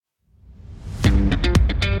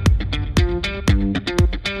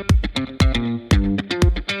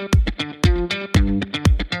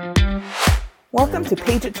Welcome to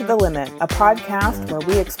Page It to the Limit, a podcast where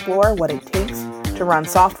we explore what it takes to run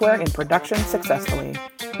software in production successfully.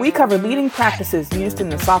 We cover leading practices used in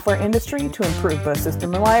the software industry to improve both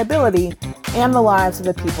system reliability and the lives of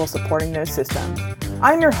the people supporting those systems.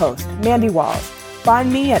 I'm your host, Mandy Walls.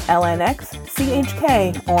 Find me at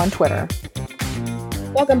LNXCHK on Twitter.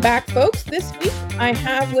 Welcome back, folks. This week, I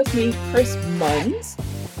have with me Chris Munns.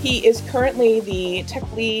 He is currently the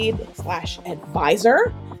tech lead /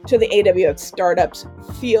 advisor to the AWS Startups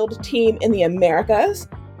field team in the Americas.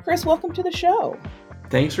 Chris, welcome to the show.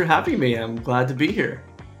 Thanks for having me. I'm glad to be here.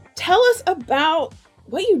 Tell us about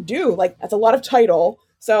what you do. That's a lot of title.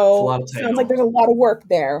 So sounds like there's a lot of work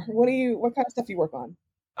there. What kind of stuff do you work on?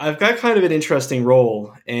 I've got kind of an interesting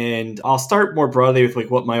role, and I'll start more broadly with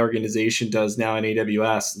what my organization does now in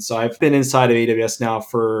AWS. And so I've been inside of AWS now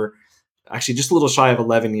for actually just a little shy of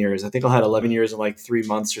 11 years. I think I had 11 years and 3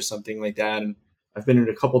 months or something like that. And I've been in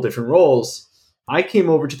a couple different roles. I came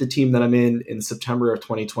over to the team that I'm in September of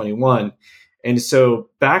 2021. And so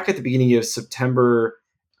back at the beginning of back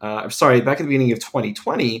at the beginning of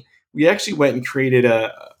 2020, we actually went and created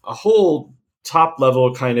a whole top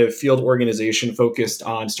level kind of field organization focused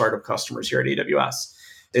on startup customers here at AWS.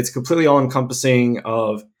 It's completely all encompassing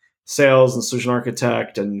of sales and solution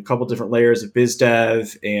architect and a couple different layers of biz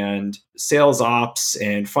dev and sales ops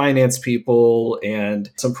and finance people and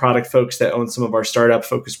some product folks that own some of our startup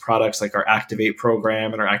focused products like our Activate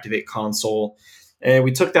program and our Activate console. And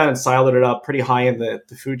we took that and siloed it up pretty high in the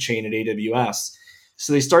food chain at AWS.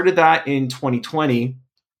 So they started that in 2020.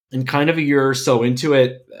 And kind of a year or so into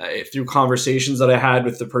it, through conversations that I had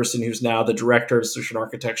with the person who's now the director of solution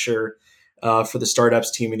architecture for the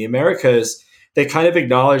startups team in the Americas, they kind of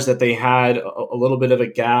acknowledged that they had a little bit of a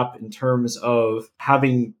gap in terms of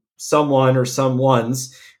having someone or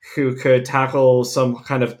someones who could tackle some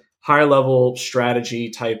kind of higher level strategy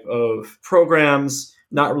type of programs,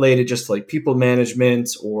 not related just to people management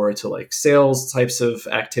or to sales types of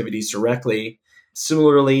activities directly.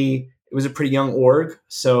 Similarly, it was a pretty young org.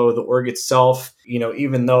 So the org itself,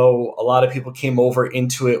 even though a lot of people came over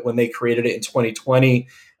into it when they created it in 2020,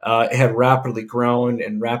 it had rapidly grown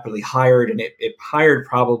and rapidly hired. And it hired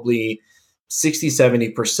probably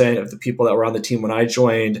 60-70% of the people that were on the team when I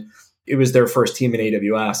joined. It was their first team in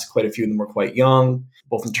AWS. Quite a few of them were quite young,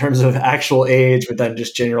 both in terms of actual age, but then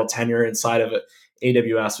just general tenure inside of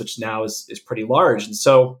AWS, which now is pretty large. And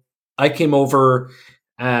so I came over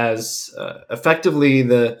as effectively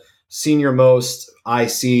the senior most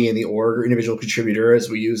IC in the org, or individual contributor, as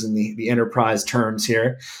we use in the enterprise terms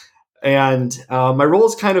here. And my role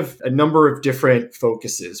is kind of a number of different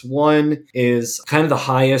focuses. One is kind of the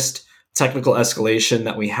highest technical escalation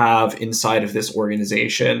that we have inside of this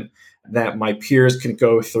organization that my peers can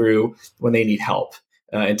go through when they need help.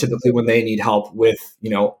 And typically when they need help with,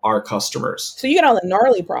 our customers. So you get all the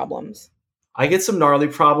gnarly problems. I get some gnarly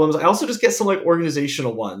problems. I also just get some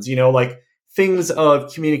organizational ones, things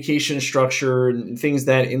of communication structure and things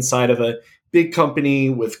that inside of a big company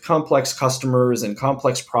with complex customers and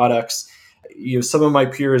complex products, some of my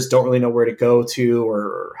peers don't really know where to go to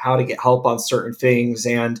or how to get help on certain things.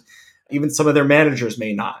 And even some of their managers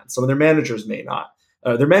may not. Some of their managers may not.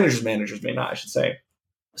 Their managers' managers may not, I should say.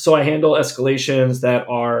 So I handle escalations that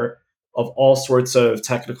are of all sorts of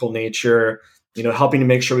technical nature, helping to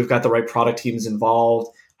make sure we've got the right product teams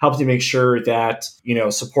involved, helping to make sure that,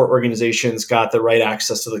 support organizations got the right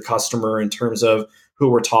access to the customer in terms of who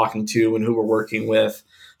we're talking to and who we're working with.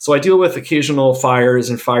 So I deal with occasional fires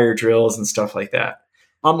and fire drills and stuff like that.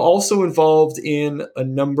 I'm also involved in a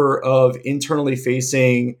number of internally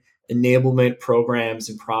facing enablement programs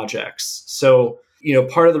and projects. So,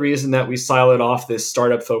 part of the reason that we siloed off this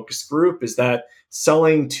startup focused group is that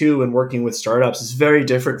selling to and working with startups is very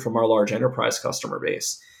different from our large enterprise customer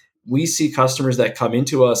base. We see customers that come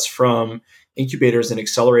into us from incubators and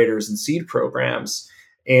accelerators and seed programs,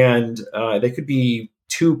 and they could be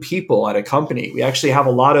 2 people at a company. We actually have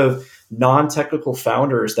a lot of non-technical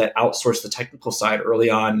founders that outsource the technical side early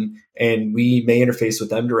on, and we may interface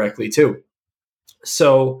with them directly too.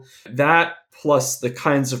 So that plus the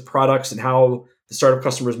kinds of products and how the startup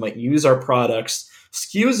customers might use our products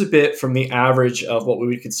skews a bit from the average of what we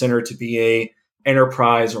would consider to be a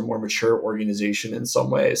enterprise or more mature organization in some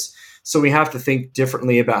ways. So we have to think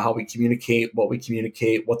differently about how we communicate,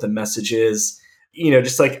 what the message is.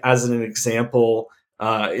 Just as an example,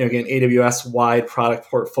 again, AWS wide product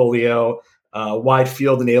portfolio, wide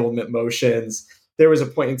field enablement motions. There was a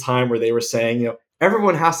point in time where they were saying,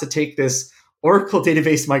 everyone has to take this Oracle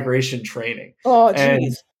database migration training. Oh, geez.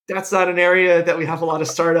 And that's not an area that we have a lot of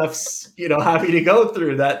startups, having to go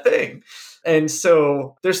through that thing. And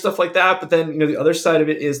so there's stuff like that. But then, the other side of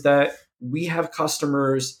it is that we have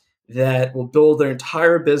customers that will build their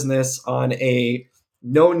entire business on a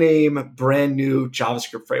no-name, brand new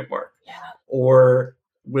JavaScript framework, or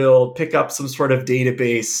will pick up some sort of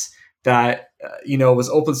database that was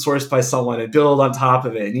open sourced by someone and build on top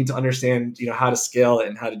of it. You need to understand how to scale it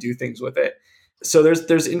and how to do things with it. So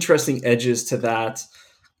there's interesting edges to that.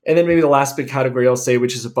 And then maybe the last big category I'll say,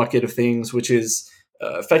 which is a bucket of things, which is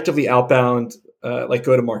effectively outbound, like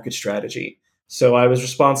go-to-market strategy. So I was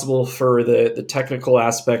responsible for the technical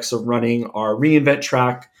aspects of running our reInvent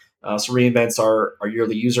track. So reInvent's our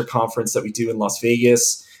yearly user conference that we do in Las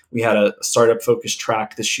Vegas. We had a startup-focused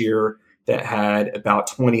track this year that had about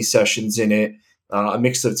 20 sessions in it, a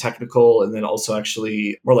mix of technical and then also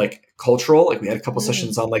actually more like cultural. Like we had a couple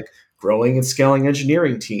sessions on like growing and scaling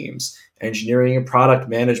engineering teams, engineering and product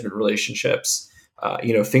management relationships,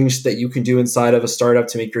 things that you can do inside of a startup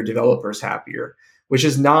to make your developers happier, which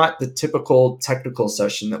is not the typical technical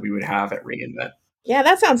session that we would have at reInvent. Yeah,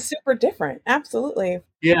 that sounds super different. Absolutely.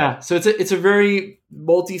 Yeah, so it's a very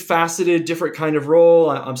multifaceted, different kind of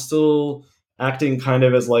role. I'm still acting kind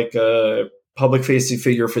of as like a public-facing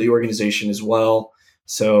figure for the organization as well.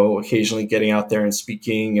 So occasionally getting out there and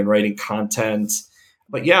speaking and writing content.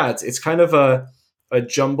 But yeah, it's kind of a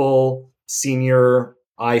jumble senior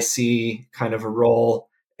IC kind of a role.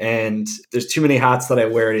 And there's too many hats that I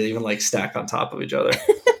wear to even like stack on top of each other.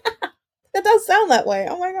 That does sound that way.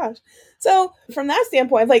 Oh my gosh. So from that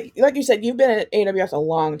standpoint, like you said, you've been at AWS a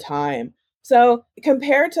long time. So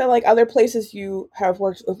compared to like other places you have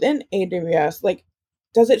worked within AWS, like,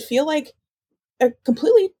 does it feel like a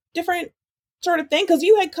completely different sort of thing? Because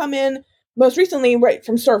you had come in most recently, right,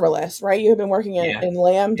 from serverless, right? You have been working in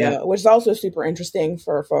Lambda, which is also super interesting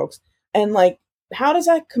for folks. And like, how does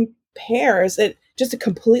that compare? Is it just a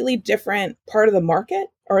completely different part of the market,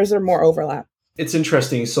 or is there more overlap? It's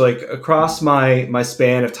interesting. So like across my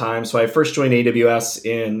span of time, so I first joined AWS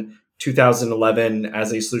in 2011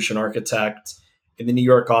 as a solution architect in the New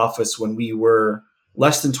York office when we were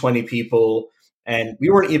less than 20 people. And we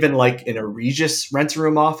weren't even like in a Regus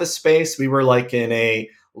rent-a-room office space. We were like in a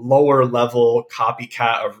lower level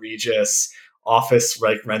copycat of Regus office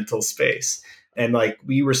like rental space. And like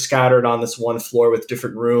we were scattered on this one floor with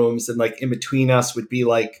different rooms. And like in between us would be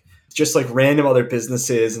like just like random other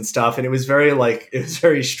businesses and stuff. And it was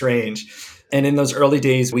very strange. And in those early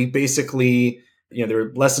days, we basically, there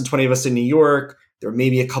were less than 20 of us in New York. There were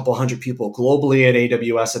maybe a couple hundred people globally at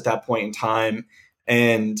AWS at that point in time.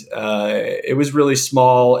 And it was really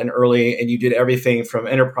small and early, and you did everything from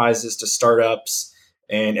enterprises to startups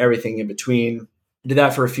and everything in between. I did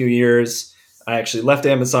that for a few years. I actually left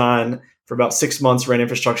Amazon for about 6 months, ran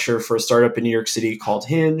infrastructure for a startup in New York City called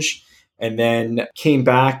Hinge, and then came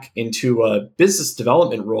back into a business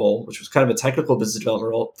development role, which was kind of a technical business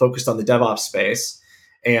development role focused on the DevOps space.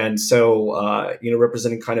 And so,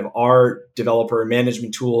 representing kind of our developer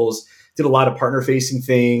management tools, did a lot of partner-facing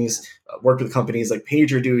things, worked with companies like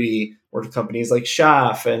PagerDuty, worked with companies like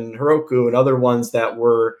Chef and Heroku and other ones that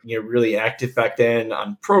were really active back then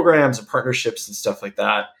on programs and partnerships and stuff like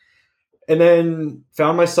that. And then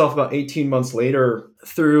found myself about 18 months later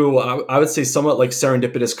through, I would say, somewhat like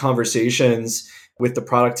serendipitous conversations with the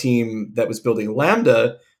product team that was building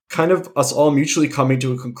Lambda, kind of us all mutually coming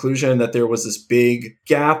to a conclusion that there was this big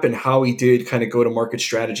gap in how we did kind of go-to-market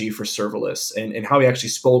strategy for serverless and how we actually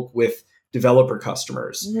spoke with developer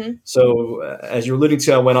customers. Mm-hmm. So as you're alluding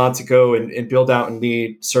to, I went on to go and build out and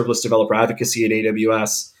lead serverless developer advocacy at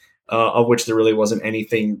AWS, of which there really wasn't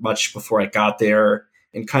anything much before I got there,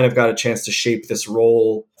 and kind of got a chance to shape this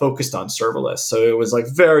role focused on serverless. So it was like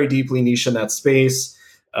very deeply niche in that space.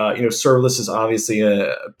 Serverless is obviously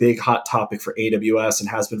a big hot topic for AWS and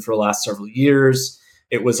has been for the last several years.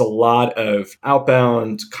 It was a lot of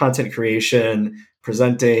outbound content creation,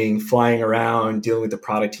 presenting, flying around, dealing with the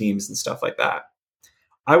product teams and stuff like that.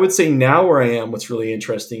 I would say now where I am, what's really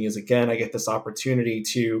interesting is, again, I get this opportunity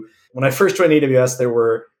to, when I first joined AWS, there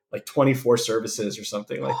were like 24 services or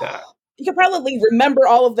something like that. You could probably remember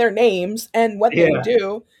all of their names and what they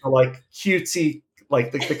do. Like cutesy,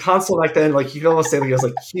 like the console back then, like you could almost say like it was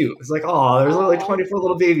like cute. It's like, oh, there's like 24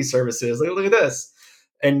 little baby services. Like, look at this.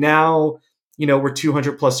 And now, we're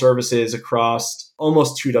 200 plus services across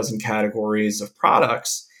almost 24 categories of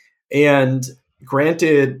products. And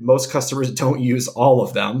granted, most customers don't use all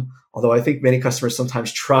of them, although I think many customers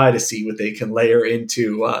sometimes try to see what they can layer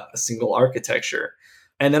into a single architecture.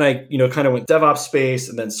 And then I, kind of went DevOps space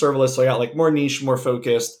and then serverless. So I got like more niche, more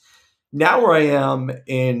focused. Now where I am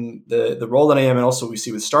in the role that I am, and also we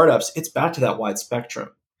see with startups, it's back to that wide spectrum.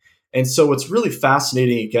 And so what's really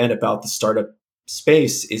fascinating, again, about the startup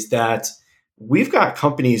space is that we've got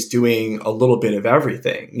companies doing a little bit of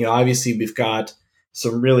everything. Obviously we've got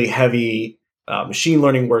some really heavy machine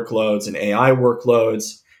learning workloads and AI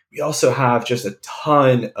workloads. We also have just a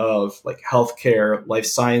ton of like healthcare, life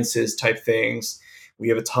sciences type things. We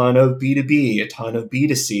have a ton of B2B, a ton of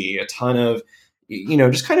B2C, a ton of,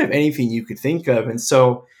 just kind of anything you could think of. And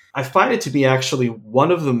so I find it to be actually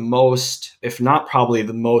one of the most, if not probably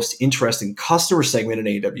the most interesting customer segment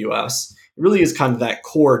in AWS. It really is kind of that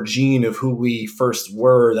core gene of who we first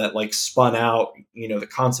were that like spun out, the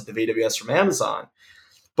concept of AWS from Amazon.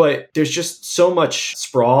 But there's just so much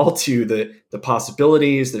sprawl to the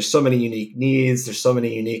possibilities. There's so many unique needs. There's so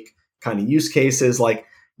many unique kind of use cases. Like,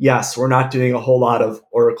 yes, we're not doing a whole lot of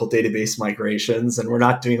Oracle database migrations, and we're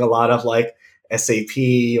not doing a lot of like SAP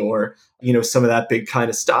or, some of that big kind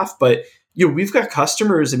of stuff. But, we've got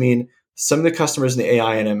customers. I mean, some of the customers in the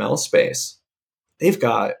AI and ML space, they've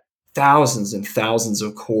got thousands and thousands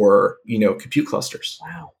of core, compute clusters.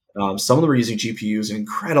 Wow. Some of them are using GPUs in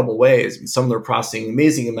incredible ways. Some of them are processing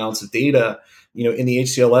amazing amounts of data. In the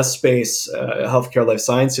HCLS space, healthcare life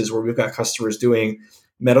sciences, where we've got customers doing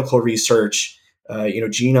medical research,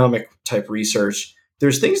 genomic type research.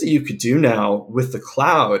 There's things that you could do now with the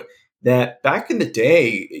cloud that back in the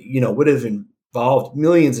day, would have involved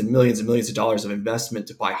millions and millions and millions of dollars of investment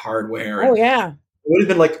to buy hardware. Oh, yeah. It would have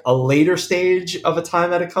been like a later stage of a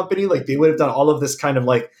time at a company. Like they would have done all of this kind of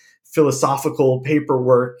like philosophical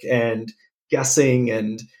paperwork and guessing.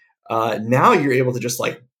 And now you're able to just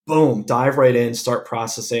like, boom, dive right in, start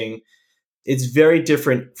processing. It's very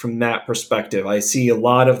different from that perspective. I see a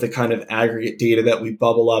lot of the kind of aggregate data that we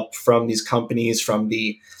bubble up from these companies, from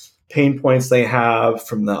the pain points they have,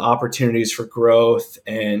 from the opportunities for growth.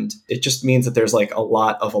 And it just means that there's like a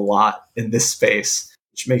lot in this space,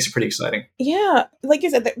 which makes it pretty exciting. Yeah. Like you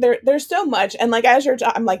said, there's so much. And like, as you're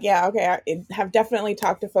I'm like, yeah, okay. I have definitely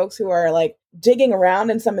talked to folks who are like digging around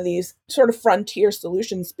in some of these sort of frontier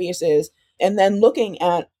solution spaces and then looking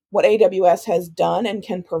at what AWS has done and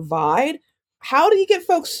can provide. How do you get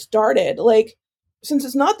folks started? Like, since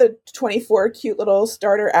it's not the 24 cute little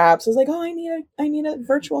starter apps, it's like, oh, I need a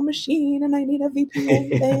virtual machine and I need a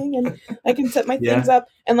VPN thing and I can set my things up.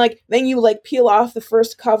 And like, then you like peel off the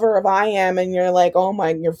first cover of IAM and you're like, oh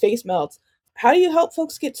my, your face melts. How do you help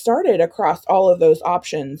folks get started across all of those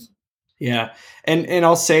options? Yeah. And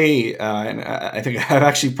I'll say, and I think I've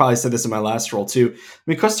actually probably said this in my last role too. I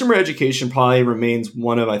mean, customer education probably remains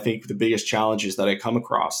one of, I think, the biggest challenges that I come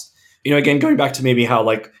across. Again, going back to maybe how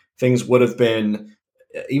like things would have been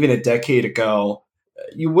even a decade ago,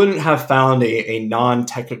 you wouldn't have found a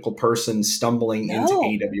non-technical person stumbling into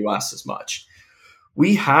AWS as much.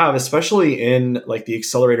 We have, especially in like the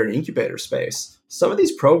accelerator and incubator space, some of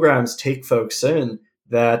these programs take folks in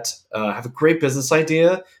that have a great business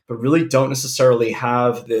idea, but really don't necessarily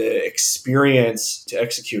have the experience to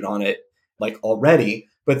execute on it like already,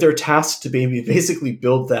 but they're tasked to basically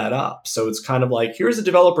build that up. So it's kind of like, here's a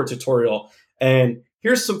developer tutorial and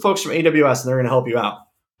here's some folks from AWS and they're going to help you out.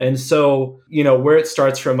 And so, where it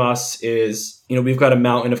starts from us is, we've got a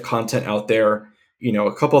mountain of content out there.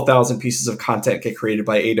 A couple thousand pieces of content get created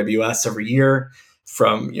by AWS every year,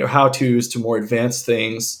 from, how-tos to more advanced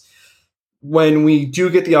things. When we do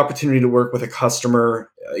get the opportunity to work with a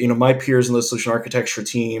customer, my peers in the solution architecture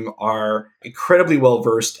team are incredibly well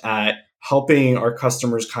versed at helping our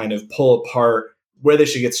customers kind of pull apart where they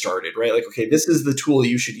should get started, right? Like, okay, this is the tool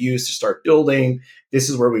you should use to start building. This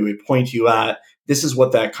is where we would point you at. This is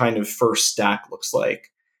what that kind of first stack looks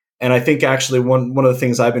like. And I think actually one of the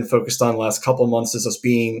things I've been focused on the last couple of months is us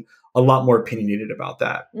being a lot more opinionated about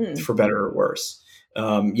that, for better or worse.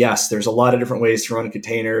 Yes, there's a lot of different ways to run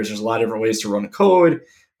containers. There's a lot of different ways to run code,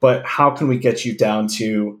 but how can we get you down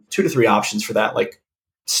to 2 to 3 options for that, like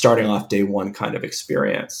starting off day one kind of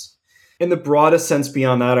experience? In the broadest sense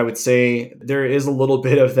beyond that, I would say there is a little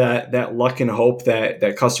bit of that luck and hope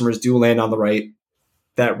that customers do land on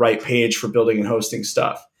that right page for building and hosting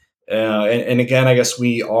stuff. And again, I guess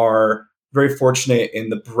we are very fortunate in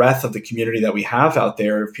the breadth of the community that we have out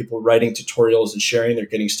there, of people writing tutorials and sharing their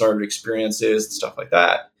getting started experiences and stuff like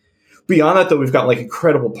that. Beyond that, though, we've got like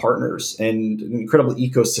incredible partners and an incredible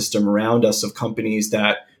ecosystem around us of companies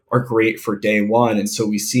that are great for day one. And so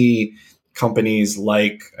we see companies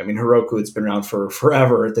like, Heroku, it's been around for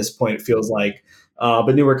forever at this point, it feels like,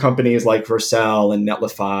 but newer companies like Vercel and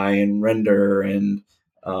Netlify and Render and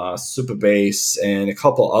Supabase and a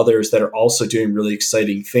couple others that are also doing really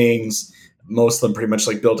exciting things. Most of them pretty much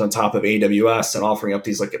like built on top of AWS and offering up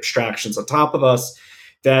these like abstractions on top of us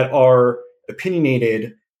that are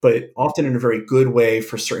opinionated, but often in a very good way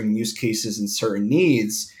for certain use cases and certain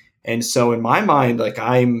needs. And so in my mind, like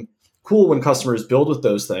I'm cool when customers build with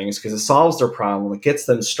those things because it solves their problem, it gets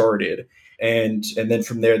them started, and then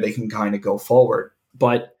from there they can kind of go forward.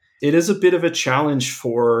 But it is a bit of a challenge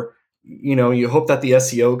for, you hope that the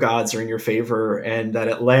SEO gods are in your favor and that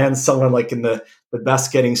it lands someone like in the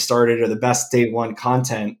best getting started or the best day one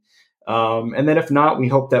content. And then if not, we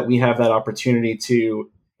hope that we have that opportunity to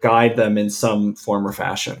guide them in some form or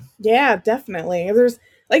fashion. Yeah, definitely. There's,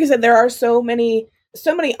 like I said, there are so many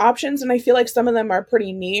options, and I feel like some of them are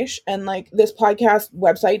pretty niche. And like this podcast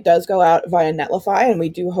website does go out via Netlify, and we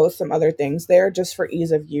do host some other things there just for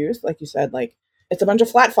ease of use. Like you said, like it's a bunch of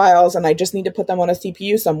flat files, and I just need to put them on a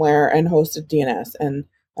CPU somewhere and host a DNS, and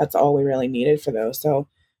that's all we really needed for those. So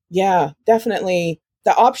yeah, definitely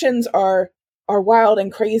the options are wild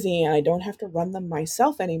and crazy, and I don't have to run them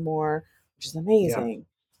myself anymore, which is amazing. Yeah.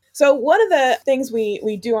 So one of the things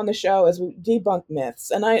we do on the show is we debunk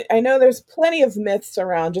myths. And I know there's plenty of myths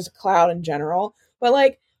around just cloud in general, but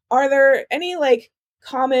like, are there any like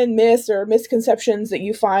common myths or misconceptions that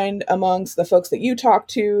you find amongst the folks that you talk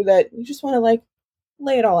to that you just want to like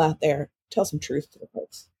lay it all out there, tell some truth to the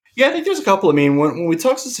folks? Yeah, I think there's a couple. I mean, when we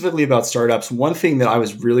talk specifically about startups, one thing that I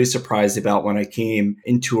was really surprised about when I came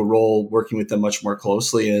into a role working with them much more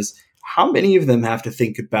closely is how many of them have to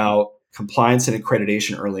think about compliance and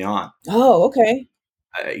accreditation early on. Oh, okay.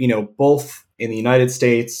 Both in the United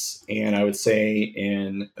States and I would say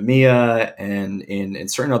in EMEA and in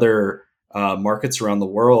certain other markets around the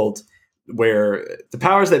world where the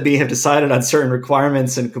powers that be have decided on certain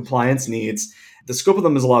requirements and compliance needs, the scope of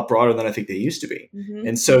them is a lot broader than I think they used to be. Mm-hmm.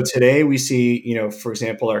 And so today we see, for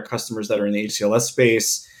example, our customers that are in the HTLS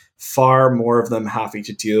space, far more of them having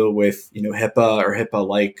to deal with, HIPAA or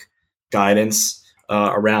HIPAA-like guidance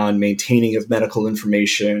around maintaining of medical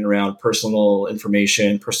information, around personal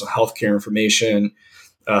information, personal healthcare information.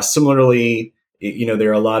 Similarly, there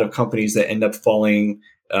are a lot of companies that end up falling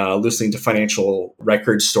loosely into financial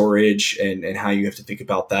record storage and how you have to think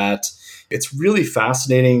about that. It's really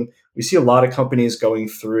fascinating. We see a lot of companies going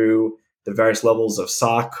through the various levels of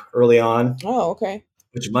SOC early on. Oh, okay.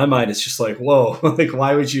 Which in my mind is just like, whoa, like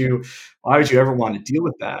why would you ever want to deal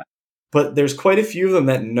with that? But there's quite a few of them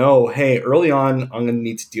that know, hey, early on, I'm going to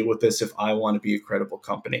need to deal with this if I want to be a credible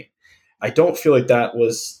company. I don't feel like that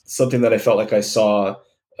was something that I felt like I saw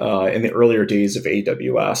in the earlier days of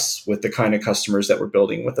AWS with the kind of customers that were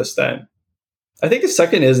building with us then. I think the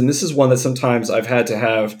second is, and this is one that sometimes I've had to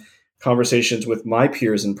have conversations with my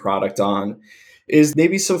peers in product on, is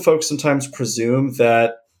maybe some folks sometimes presume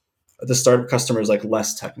that the startup customer is like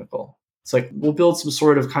less technical. It's like, we'll build some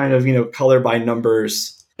sort of kind of, color by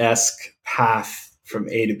numbers-esque path from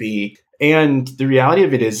A to B. And the reality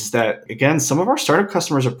of it is that, again, some of our startup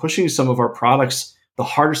customers are pushing some of our products the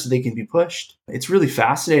hardest that they can be pushed. It's really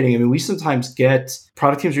fascinating. I mean, we sometimes get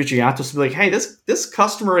product teams reaching out to us to be like, hey, this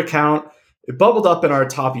customer account, it bubbled up in our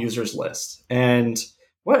top users list. And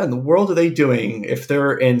what in the world are they doing if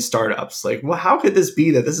they're in startups? Like, well, how could this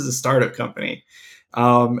be that this is a startup company?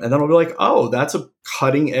 And then we'll be like, oh, that's a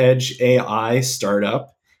cutting edge AI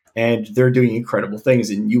startup. And they're doing incredible things,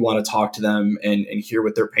 and you want to talk to them and hear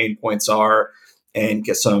what their pain points are and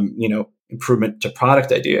get some, improvement to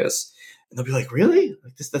product ideas. And they'll be like, really?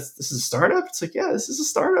 Like this is a startup? It's like, yeah, this is a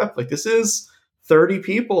startup. Like this is 30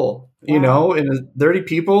 people, wow. And 30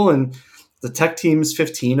 people, and the tech team's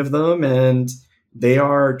 15 of them, and they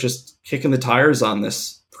are just kicking the tires on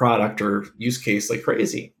this product or use case like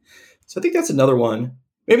crazy. So I think that's another one.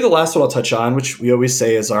 Maybe the last one I'll touch on, which we always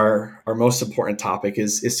say is our most important topic,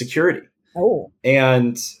 is security. Oh.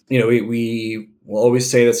 And, we will always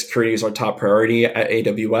say that security is our top priority at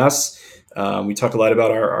AWS. We talk a lot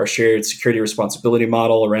about our shared security responsibility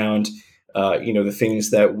model around, the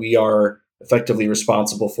things that we are effectively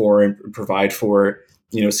responsible for and provide for,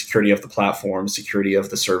 security of the platform, security of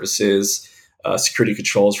the services, security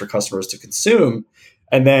controls for customers to consume.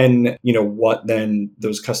 And then, what then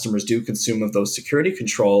those customers do consume of those security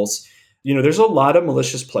controls. There's a lot of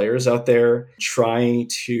malicious players out there trying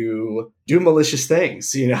to do malicious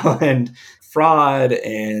things, and fraud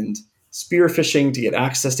and spear phishing to get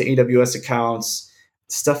access to AWS accounts.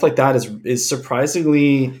 Stuff like that is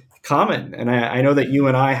surprisingly common. And I know that you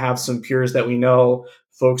and I have some peers that we know,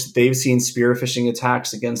 folks, they've seen spear phishing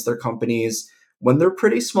attacks against their companies when they're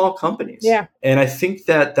pretty small companies. Yeah. And I think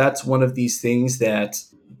that that's one of these things that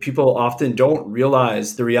people often don't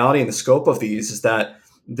realize. The reality and the scope of these is that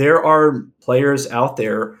there are players out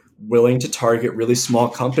there willing to target really small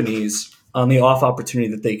companies on the off opportunity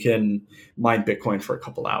that they can mine Bitcoin for a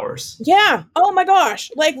couple hours. Yeah. Oh my gosh.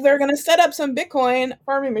 Like they're going to set up some Bitcoin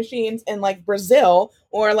farming machines in like Brazil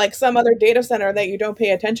or like some other data center that you don't pay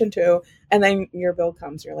attention to. And then your bill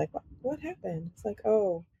comes. You're like, what happened? It's like,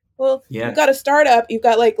 oh, Well, you've got a startup, you've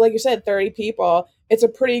got like you said, 30 people. It's a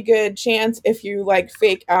pretty good chance if you like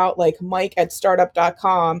fake out like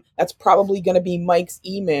Mike@startup.com, that's probably going to be Mike's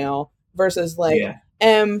email versus like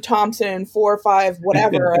M Thompson 45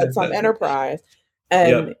 whatever at some enterprise.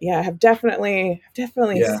 And I've definitely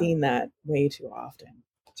seen that way too often.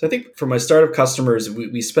 So I think for my startup customers,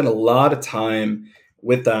 we spend a lot of time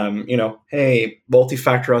with them, hey,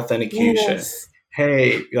 multi-factor authentication. Yes.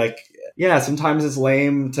 Hey, sometimes it's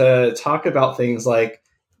lame to talk about things like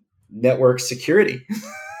network security.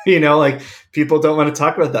 People don't want to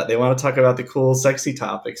talk about that. They want to talk about the cool, sexy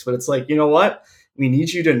topics. But it's like, you know what? We need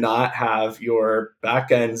you to not have your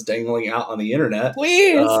backends dangling out on the internet,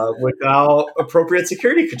 please, without appropriate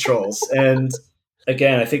security controls. And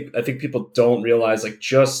again, I think people don't realize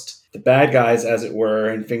just the bad guys, as it were,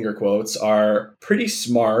 in finger quotes, are pretty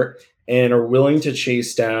smart and are willing to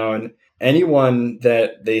chase down anyone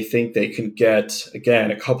that they think they can get,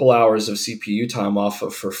 again, a couple hours of CPU time off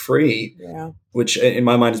of for free, which in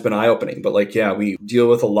my mind has been eye-opening. But we deal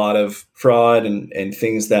with a lot of fraud and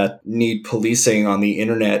things that need policing on the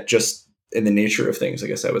internet, just in the nature of things, I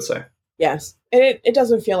guess I would say. Yes. And it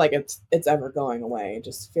doesn't feel like it's ever going away. It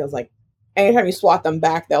just feels like anytime you swat them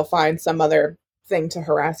back, they'll find some other thing to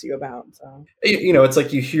harass you about. So it's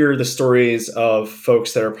like you hear the stories of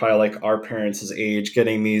folks that are probably like our parents' age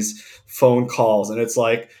getting these phone calls, and it's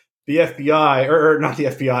like the FBI, or not the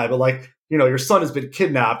FBI, but your son has been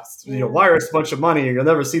kidnapped, wire us a bunch of money and you'll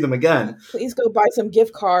never see them again. Please go buy some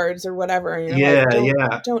gift cards or whatever.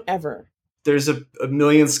 Don't ever. There's a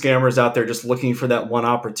million scammers out there just looking for that one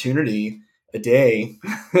opportunity a day.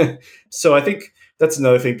 So I think that's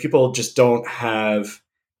another thing. People just don't have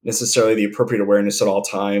necessarily the appropriate awareness at all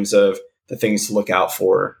times of the things to look out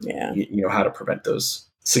for. How to prevent those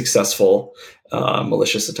successful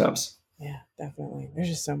malicious attempts. Yeah, definitely. There's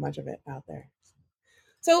just so much of it out there.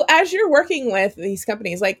 So as you're working with these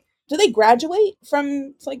companies, do they graduate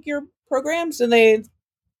from your programs? Do they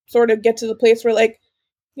sort of get to the place where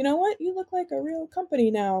you know what, you look like a real company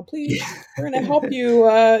now, please, we're going to help you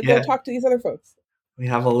go talk to these other folks? We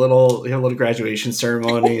have a little graduation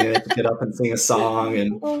ceremony and get up and sing a song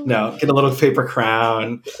and get a little paper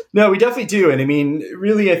crown. No, we definitely do. And I mean,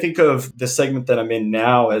 really, I think of the segment that I'm in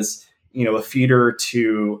now as, a feeder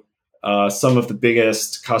to some of the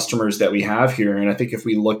biggest customers that we have here. And I think if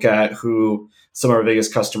we look at who some of our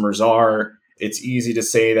biggest customers are, it's easy to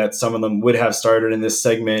say that some of them would have started in this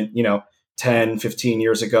segment, 10, 15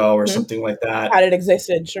 years ago or something like that. Had it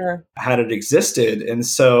existed, sure. Had it existed. And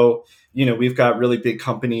so, we've got really big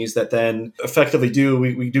companies that then effectively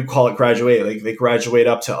we do call it graduate. They graduate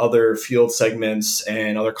up to other field segments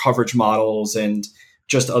and other coverage models and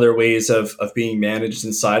just other ways of being managed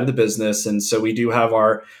inside of the business. And so we do have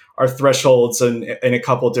our thresholds in a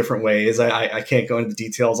couple of different ways. I can't go into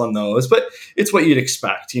details on those, but it's what you'd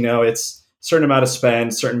expect. It's a certain amount of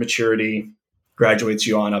spend, certain maturity graduates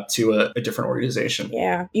you on up to a different organization.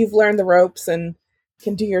 Yeah. You've learned the ropes and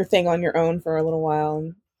can do your thing on your own for a little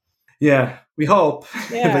while. Yeah, we hope.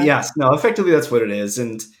 Yeah. But yes, no, effectively that's what it is.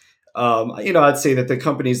 And, I'd say that the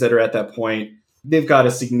companies that are at that point, they've got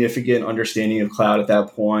a significant understanding of cloud at that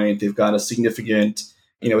point. They've got a significant,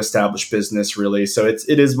 established business really. So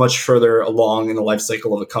it is much further along in the life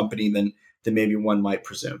cycle of a company than maybe one might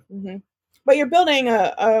presume. Mm-hmm. But you're building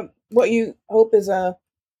a what you hope is a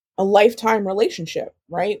lifetime relationship,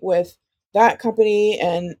 right? With that company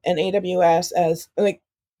and AWS as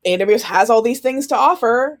AWS has all these things to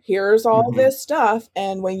offer. Here's all this stuff.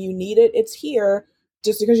 And when you need it, it's here.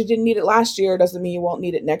 Just because you didn't need it last year doesn't mean you won't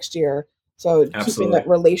need it next year. So keeping that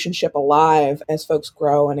relationship alive as folks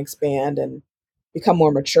grow and expand and become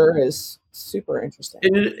more mature is super interesting.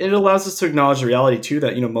 It allows us to acknowledge the reality too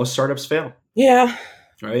that, most startups fail. Yeah.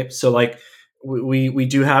 Right. So we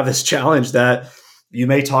do have this challenge that you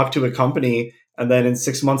may talk to a company and then in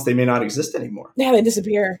 6 months, they may not exist anymore. Yeah, they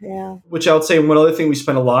disappear. Yeah. Which I would say one other thing we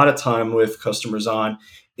spend a lot of time with customers on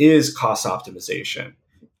is cost optimization.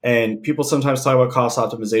 And people sometimes talk about cost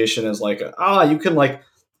optimization as you can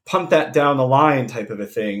punt that down the line type of a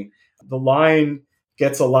thing. The line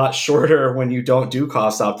gets a lot shorter when you don't do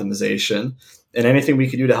cost optimization. And anything we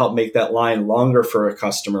can do to help make that line longer for a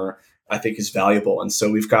customer, I think is valuable. And so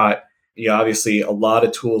we've got obviously a lot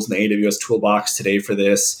of tools in the AWS toolbox today for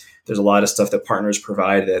this. There's a lot of stuff that partners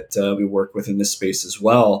provide that we work with in this space as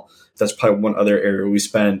well. That's probably one other area we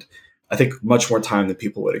spend, I think, much more time than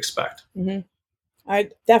people would expect. Mm-hmm.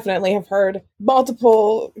 I definitely have heard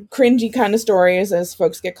multiple cringy kind of stories as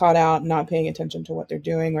folks get caught out not paying attention to what they're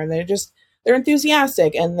doing, or they're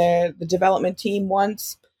enthusiastic and the development team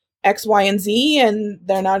wants X, Y, and Z, and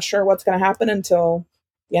they're not sure what's going to happen until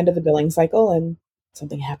the end of the billing cycle. And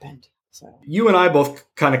something happened. So you and I both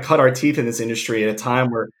kind of cut our teeth in this industry at a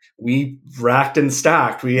time where we racked and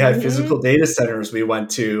stacked. We had physical data centers we went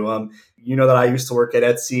to. You know that I used to work at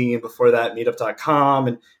Etsy and before that Meetup.com,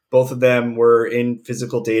 and both of them were in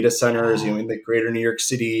physical data centers, in the greater New York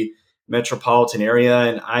City metropolitan area.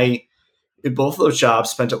 And I, in both of those jobs,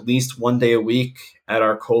 spent at least one day a week at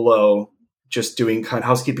our colo just doing kind of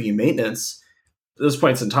housekeeping and maintenance. At those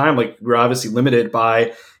points in time, like, we were obviously limited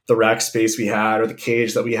by the rack space we had or the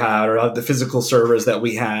cage that we had or the physical servers that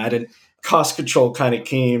we had. And cost control kind of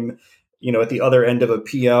came, at the other end of a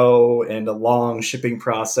PO and a long shipping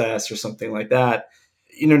process or something like that.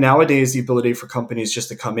 Nowadays, the ability for companies just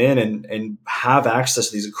to come in and have access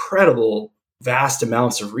to these incredible, vast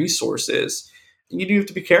amounts of resources, you do have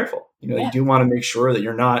to be careful. You do want to make sure that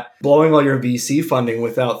you're not blowing all your VC funding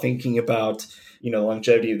without thinking about,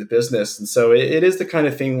 longevity of the business. And so it is the kind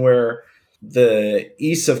of thing where the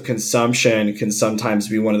ease of consumption can sometimes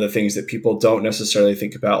be one of the things that people don't necessarily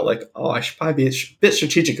think about. Like, oh, I should probably be a bit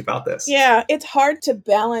strategic about this. Yeah, it's hard to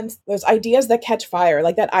balance those ideas that catch fire,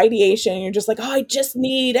 like that ideation. You're just like, oh, I just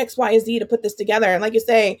need X, Y, Z to put this together. And like you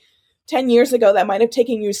say, 10 years ago, that might have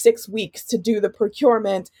taken you 6 weeks to do the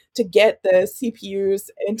procurement to get the CPUs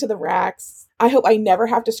into the racks. I hope I never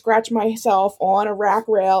have to scratch myself on a rack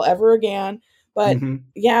rail ever again. But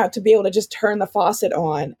yeah, to be able to just turn the faucet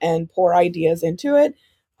on and pour ideas into it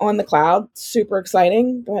on the cloud, super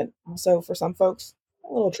exciting, but also for some folks,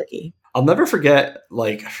 a little tricky. I'll never forget,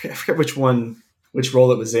 I forget which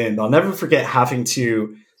role it was in, but I'll never forget having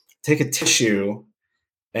to take a tissue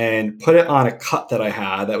and put it on a cut that I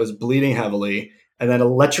had that was bleeding heavily, and then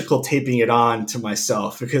electrical taping it on to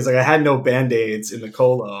myself because I had no Band-Aids in the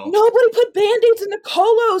colo. Nobody put Band-Aids in the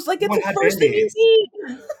colos. Like, it's the first thing you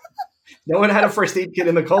need. No one had a first aid kit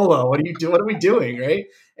in the colo. What are we doing, right?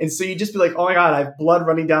 And so you just be like, oh my God, I have blood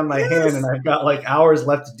running down my hand and I've got hours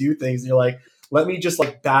left to do things. And you're like, let me just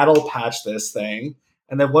battle patch this thing.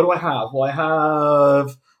 And then what do I have? Well, I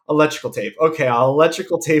have electrical tape. Okay, I'll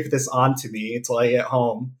electrical tape this onto me until I get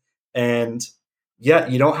home. And yeah,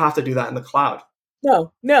 you don't have to do that in the cloud.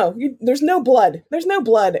 No, there's no blood. There's no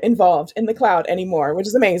blood involved in the cloud anymore, which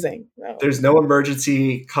is amazing. No. There's no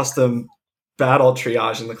emergency custom battle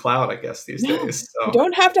triage in the cloud, I guess, these days. So. You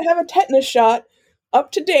don't have to have a tetanus shot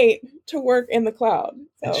up to date to work in the cloud.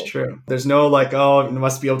 So. That's true. There's no you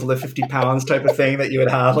must be able to lift 50 pounds type of thing that you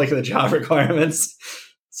would have in the job requirements.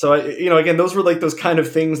 So, again, those were those kind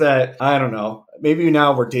of things that, I don't know, maybe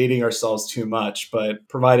now we're dating ourselves too much, but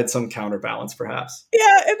provided some counterbalance perhaps.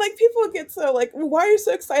 Yeah. And people get so why are you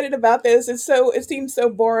so excited about this? It seems so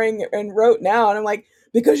boring and rote now. And I'm like,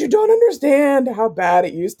 because you don't understand how bad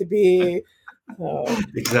it used to be.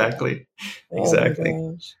 Exactly.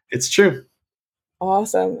 It's true.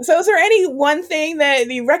 Awesome. So is there any one thing that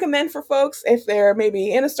you recommend for folks if they're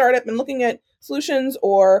maybe in a startup and looking at solutions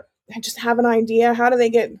or just have an idea? How do they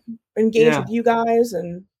get engaged with you guys?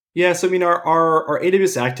 And so our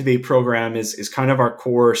AWS Activate program is kind of our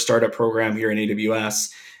core startup program here in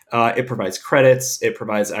AWS. It provides credits, it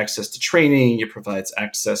provides access to training, it provides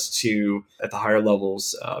access to, at the higher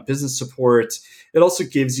levels, business support. It also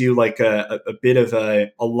gives you a bit of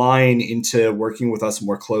a line into working with us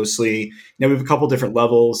more closely. We have a couple different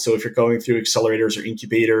levels. So if you're going through accelerators or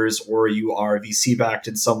incubators, or you are VC backed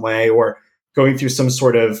in some way, or going through some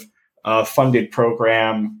sort of funded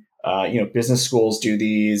program, business schools do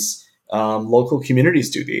these. Local communities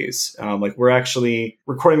do these. We're actually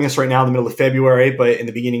recording this right now in the middle of February, but in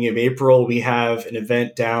the beginning of April, we have an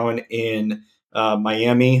event down in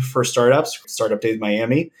Miami for startups, Startup Days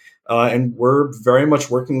Miami. And we're very much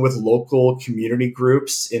working with local community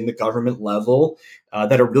groups in the government level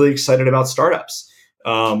that are really excited about startups.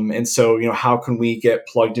 And so, how can we get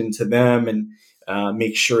plugged into them and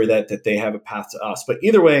make sure that they have a path to us? But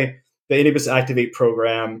either way, the AWS Activate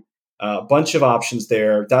program, a bunch of options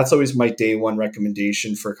there. That's always my day one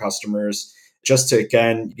recommendation for customers, just to,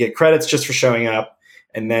 again, get credits just for showing up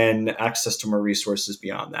and then access to more resources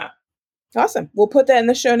beyond that. Awesome. We'll put that in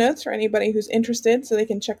the show notes for anybody who's interested so they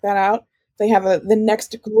can check that out. If they have the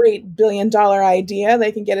next great $1 billion idea,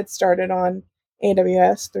 they can get it started on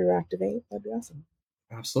AWS through Activate. That'd be awesome.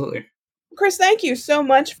 Absolutely. Chris, thank you so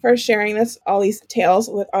much for sharing all these tales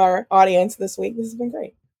with our audience this week. This has been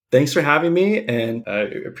great. Thanks for having me, and I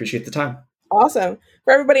appreciate the time. Awesome.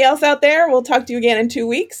 For everybody else out there, we'll talk to you again in 2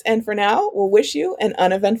 weeks. And for now, we'll wish you an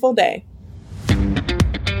uneventful day.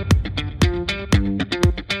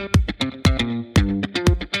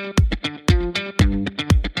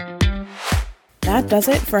 That does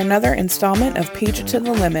it for another installment of Pager to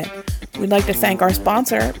the Limit. We'd like to thank our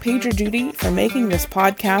sponsor, PagerDuty, for making this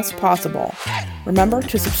podcast possible. Remember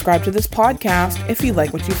to subscribe to this podcast if you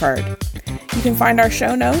like what you've heard. You can find our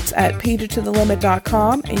show notes at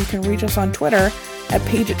pageittothelimit.com, and you can reach us on Twitter at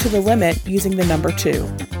pageittothelimit using the number 2.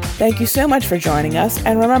 Thank you so much for joining us,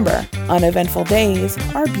 and remember, uneventful days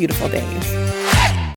are beautiful days.